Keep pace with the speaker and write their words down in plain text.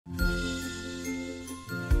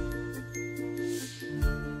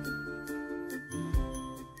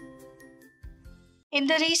In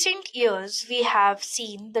the recent years, we have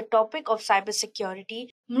seen the topic of cybersecurity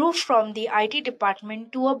move from the IT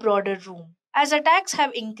department to a broader room. As attacks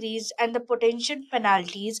have increased and the potential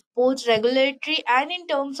penalties, both regulatory and in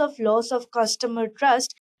terms of loss of customer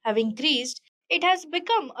trust, have increased, it has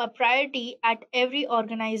become a priority at every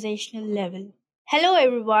organizational level. Hello,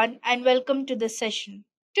 everyone, and welcome to the session.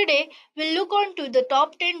 Today, we'll look on to the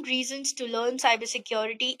top 10 reasons to learn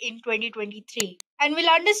cybersecurity in 2023, and we'll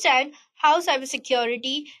understand how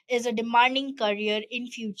cybersecurity is a demanding career in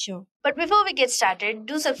future. But before we get started,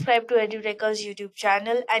 do subscribe to Edureka's YouTube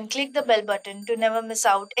channel and click the bell button to never miss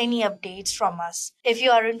out any updates from us. If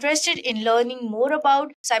you are interested in learning more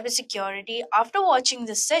about cybersecurity after watching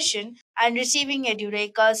this session and receiving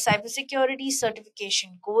Edureka's cybersecurity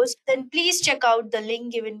certification course, then please check out the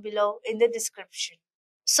link given below in the description.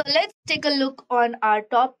 So let's take a look on our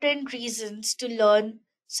top 10 reasons to learn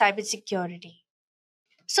cybersecurity.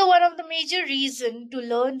 So one of the major reason to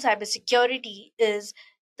learn cybersecurity is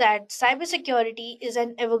that cybersecurity is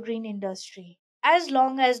an evergreen industry. As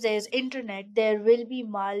long as there's internet, there will be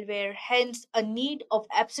malware, hence a need of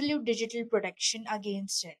absolute digital protection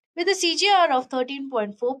against it. With a CGR of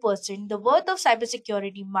 13.4%, the worth of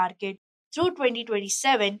cybersecurity market through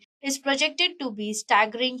 2027 is projected to be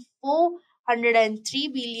staggering 403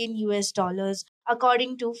 billion US dollars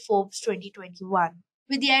according to Forbes 2021.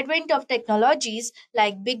 With the advent of technologies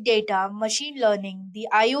like big data, machine learning, the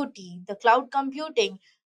IoT, the cloud computing,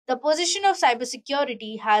 the position of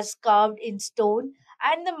cybersecurity has carved in stone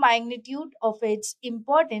and the magnitude of its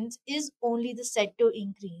importance is only the set to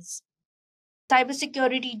increase.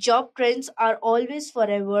 Cybersecurity job trends are always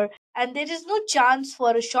forever, and there is no chance for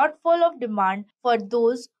a shortfall of demand for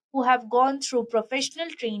those who have gone through professional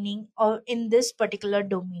training or in this particular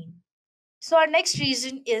domain. So, our next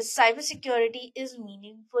reason is cybersecurity is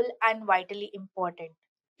meaningful and vitally important.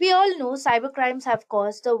 We all know cybercrimes have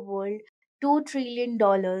cost the world $2 trillion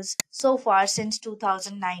so far since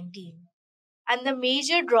 2019. And the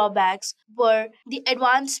major drawbacks were the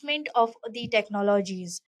advancement of the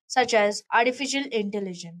technologies, such as artificial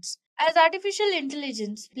intelligence. As artificial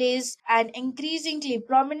intelligence plays an increasingly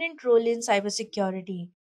prominent role in cybersecurity,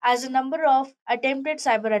 as the number of attempted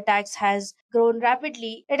cyber attacks has grown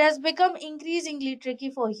rapidly, it has become increasingly tricky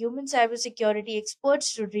for human cybersecurity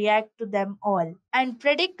experts to react to them all and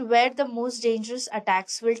predict where the most dangerous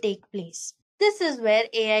attacks will take place. This is where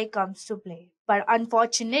AI comes to play. But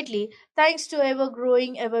unfortunately, thanks to ever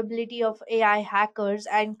growing availability of AI hackers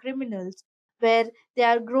and criminals, where they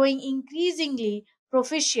are growing increasingly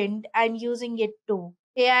proficient and using it too.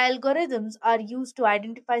 AI algorithms are used to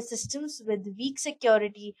identify systems with weak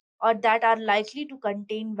security or that are likely to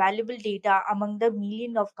contain valuable data among the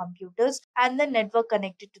million of computers and the network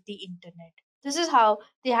connected to the internet. This is how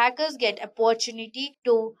the hackers get opportunity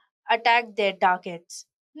to attack their targets.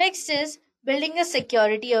 Next is building a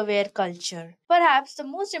security aware culture. Perhaps the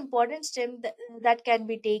most important step that can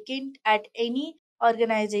be taken at any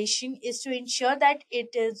organization is to ensure that it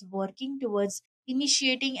is working towards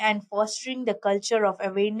initiating and fostering the culture of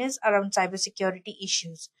awareness around cybersecurity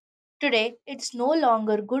issues. Today, it's no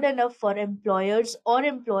longer good enough for employers or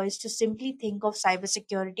employees to simply think of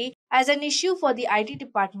cybersecurity as an issue for the IT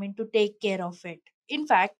department to take care of it. In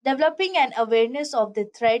fact, developing an awareness of the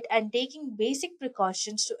threat and taking basic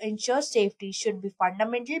precautions to ensure safety should be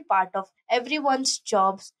fundamental part of everyone's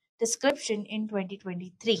job's description in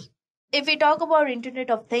 2023. If we talk about Internet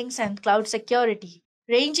of Things and cloud security,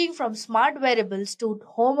 ranging from smart wearables to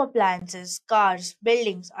home appliances, cars,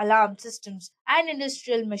 buildings, alarm systems, and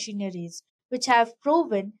industrial machineries, which have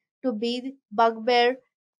proven to be bugbear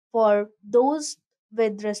for those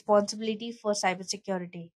with responsibility for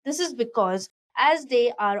cybersecurity. This is because as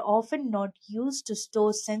they are often not used to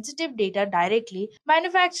store sensitive data directly,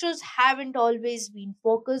 manufacturers haven't always been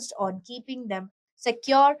focused on keeping them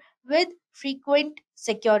secure with frequent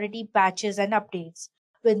security patches and updates.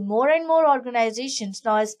 With more and more organizations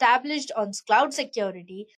now established on cloud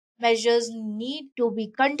security, measures need to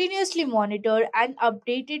be continuously monitored and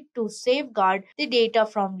updated to safeguard the data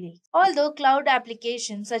from leaks. Although cloud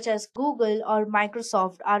applications such as Google or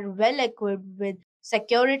Microsoft are well equipped with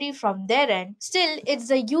security from their end, still it's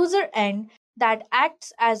the user end that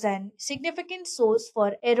acts as an significant source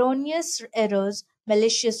for erroneous errors,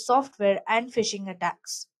 malicious software, and phishing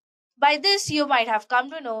attacks. By this, you might have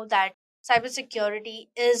come to know that cybersecurity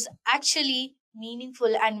is actually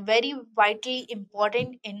meaningful and very vitally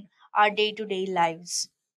important in our day to day lives.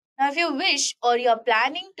 Now, if you wish or you're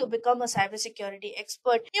planning to become a cybersecurity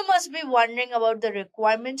expert, you must be wondering about the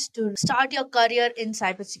requirements to start your career in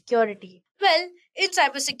cybersecurity. Well, in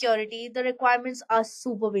cybersecurity, the requirements are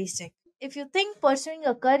super basic. If you think pursuing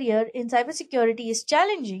a career in cybersecurity is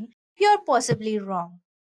challenging, you're possibly wrong.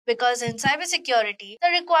 Because in cybersecurity, the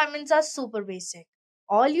requirements are super basic.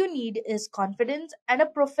 All you need is confidence and a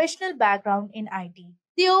professional background in IT.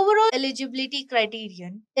 The overall eligibility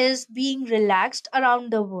criterion is being relaxed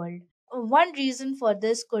around the world. One reason for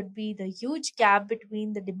this could be the huge gap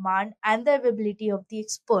between the demand and the availability of the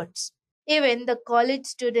experts. Even the college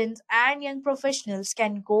students and young professionals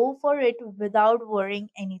can go for it without worrying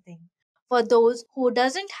anything. For those who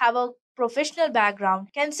doesn't have a professional background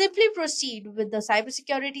can simply proceed with the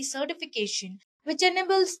cybersecurity certification which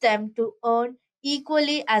enables them to earn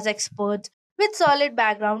equally as experts with solid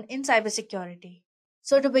background in cybersecurity.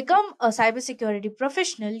 So to become a cybersecurity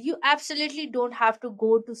professional, you absolutely don't have to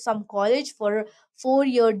go to some college for a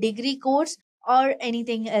 4-year degree course or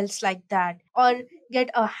anything else like that, or get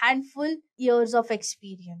a handful years of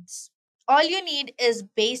experience. All you need is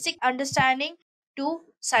basic understanding to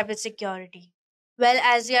cybersecurity. Well,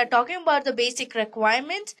 as we are talking about the basic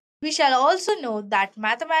requirements, we shall also know that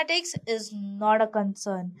mathematics is not a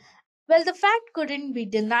concern. Well, the fact couldn't be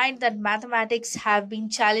denied that mathematics have been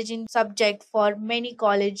challenging subject for many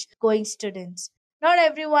college going students. Not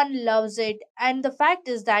everyone loves it, and the fact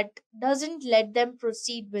is that doesn't let them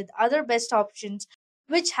proceed with other best options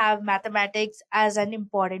which have mathematics as an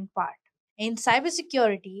important part. In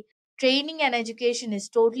cybersecurity, training and education is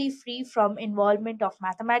totally free from involvement of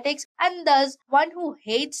mathematics, and thus one who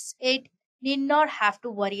hates it need not have to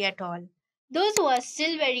worry at all. Those who are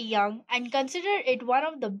still very young and consider it one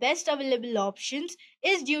of the best available options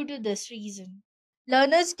is due to this reason.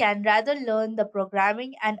 Learners can rather learn the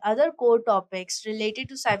programming and other core topics related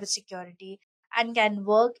to cybersecurity and can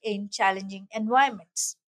work in challenging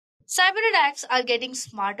environments. Cyber attacks are getting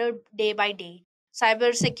smarter day by day.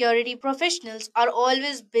 Cybersecurity professionals are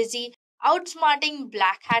always busy outsmarting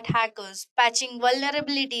black hat hackers, patching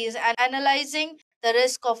vulnerabilities, and analyzing the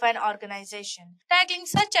risk of an organization. Tackling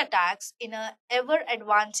such attacks in a ever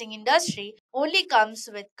advancing industry only comes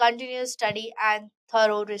with continuous study and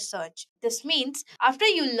thorough research. This means after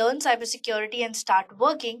you learn cybersecurity and start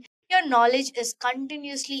working, your knowledge is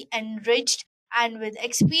continuously enriched, and with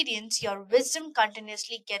experience, your wisdom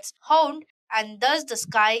continuously gets honed, and thus the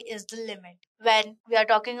sky is the limit when we are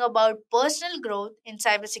talking about personal growth in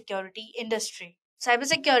cybersecurity industry.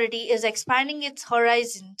 Cybersecurity is expanding its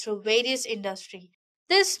horizon through various industries.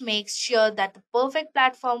 This makes sure that the perfect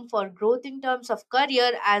platform for growth in terms of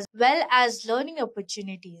career as well as learning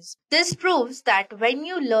opportunities. This proves that when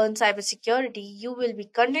you learn cybersecurity, you will be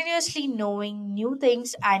continuously knowing new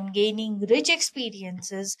things and gaining rich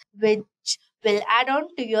experiences which will add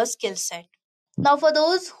on to your skill set. Now, for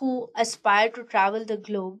those who aspire to travel the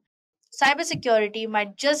globe, cybersecurity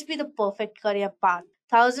might just be the perfect career path.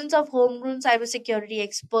 Thousands of homegrown cybersecurity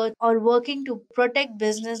experts are working to protect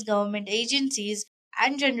business, government agencies,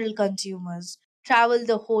 and general consumers travel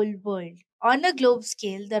the whole world. On a globe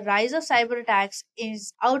scale, the rise of cyber attacks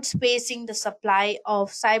is outspacing the supply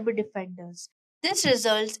of cyber defenders. This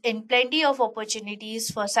results in plenty of opportunities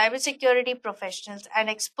for cybersecurity professionals and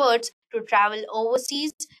experts to travel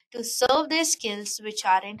overseas to serve their skills which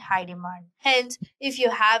are in high demand. Hence, if you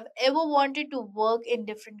have ever wanted to work in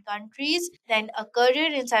different countries, then a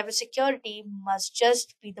career in cybersecurity must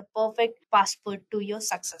just be the perfect passport to your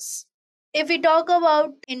success. If we talk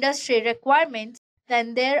about industry requirements,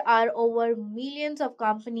 then there are over millions of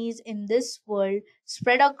companies in this world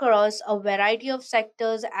spread across a variety of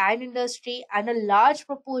sectors and industry, and a large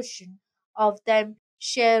proportion of them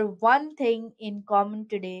share one thing in common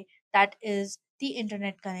today, that is the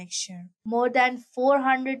internet connection. More than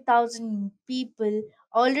 400,000 people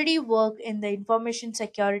already work in the information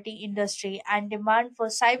security industry, and demand for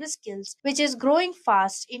cyber skills which is growing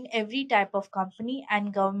fast in every type of company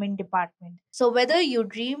and government department. So whether you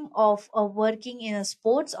dream of working in a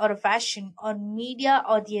sports or a fashion or media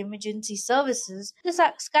or the emergency services, the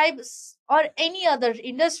sky or any other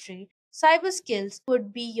industry, cyber skills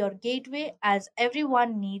could be your gateway, as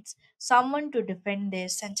everyone needs someone to defend their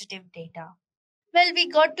sensitive data. Well, we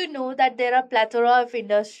got to know that there are plethora of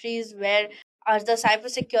industries where the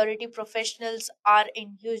cybersecurity professionals are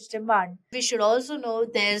in huge demand. We should also know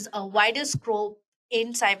there's a wider scope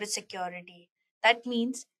in cybersecurity. That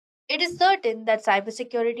means it is certain that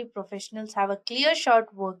cybersecurity professionals have a clear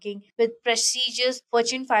shot working with prestigious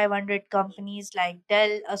Fortune 500 companies like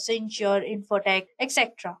Dell, Accenture, Infotech,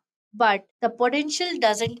 etc. But the potential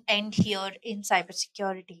doesn't end here in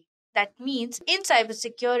cybersecurity. That means in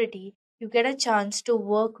cybersecurity, you get a chance to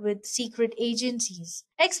work with secret agencies.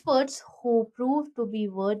 Experts who prove to be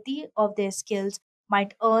worthy of their skills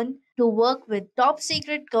might earn to work with top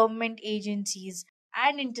secret government agencies,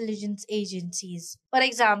 and intelligence agencies. For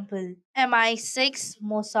example, MI6,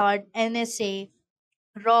 Mossad, NSA,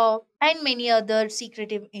 RAW, and many other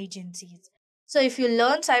secretive agencies. So, if you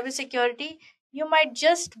learn cybersecurity, you might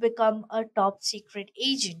just become a top secret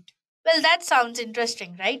agent. Well, that sounds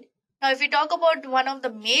interesting, right? Now, if we talk about one of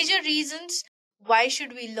the major reasons why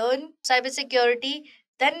should we learn cybersecurity,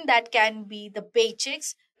 then that can be the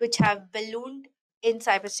paychecks which have ballooned in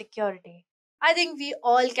cybersecurity. I think we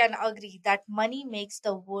all can agree that money makes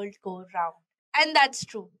the world go round. And that's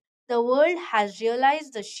true. The world has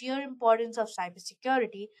realized the sheer importance of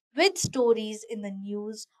cybersecurity with stories in the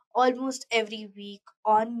news almost every week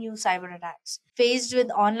on new cyber attacks. Faced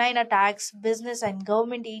with online attacks, business and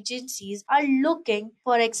government agencies are looking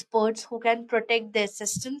for experts who can protect their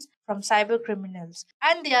systems from cyber criminals,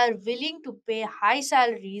 and they are willing to pay high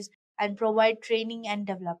salaries and provide training and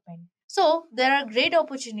development. So, there are great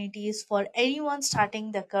opportunities for anyone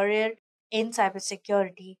starting their career in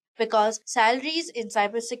cybersecurity because salaries in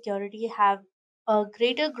cybersecurity have a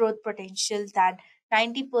greater growth potential than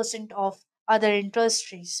 90% of other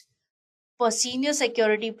industries. For senior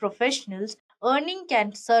security professionals, earning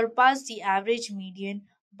can surpass the average median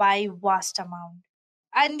by vast amount.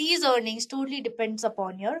 And these earnings totally depends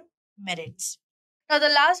upon your merits. Now the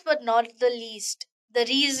last but not the least, the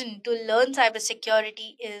reason to learn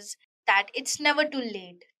cybersecurity is that it's never too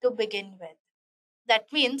late to begin with.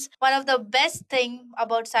 That means one of the best thing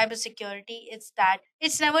about cybersecurity is that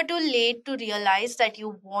it's never too late to realize that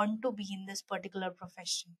you want to be in this particular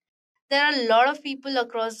profession. There are a lot of people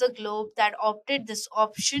across the globe that opted this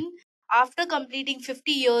option after completing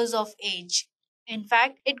 50 years of age. In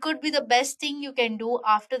fact, it could be the best thing you can do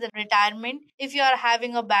after the retirement if you are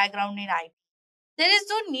having a background in IT. There is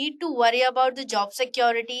no need to worry about the job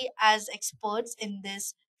security as experts in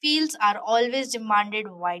this fields are always demanded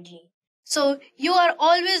widely. So, you are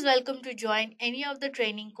always welcome to join any of the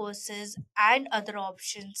training courses and other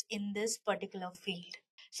options in this particular field.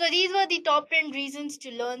 So, these were the top 10 reasons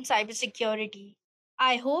to learn cybersecurity.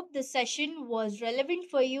 I hope this session was relevant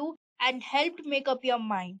for you and helped make up your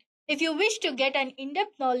mind. If you wish to get an in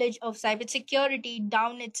depth knowledge of cybersecurity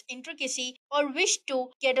down its intricacy or wish to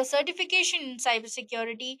get a certification in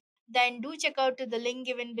cybersecurity, then do check out to the link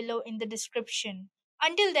given below in the description.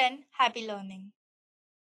 Until then, happy learning.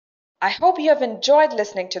 I hope you have enjoyed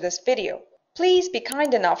listening to this video. Please be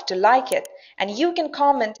kind enough to like it, and you can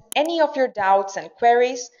comment any of your doubts and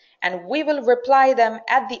queries, and we will reply them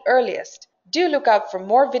at the earliest. Do look out for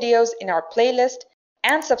more videos in our playlist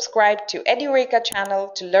and subscribe to Edureka channel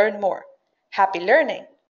to learn more. Happy learning!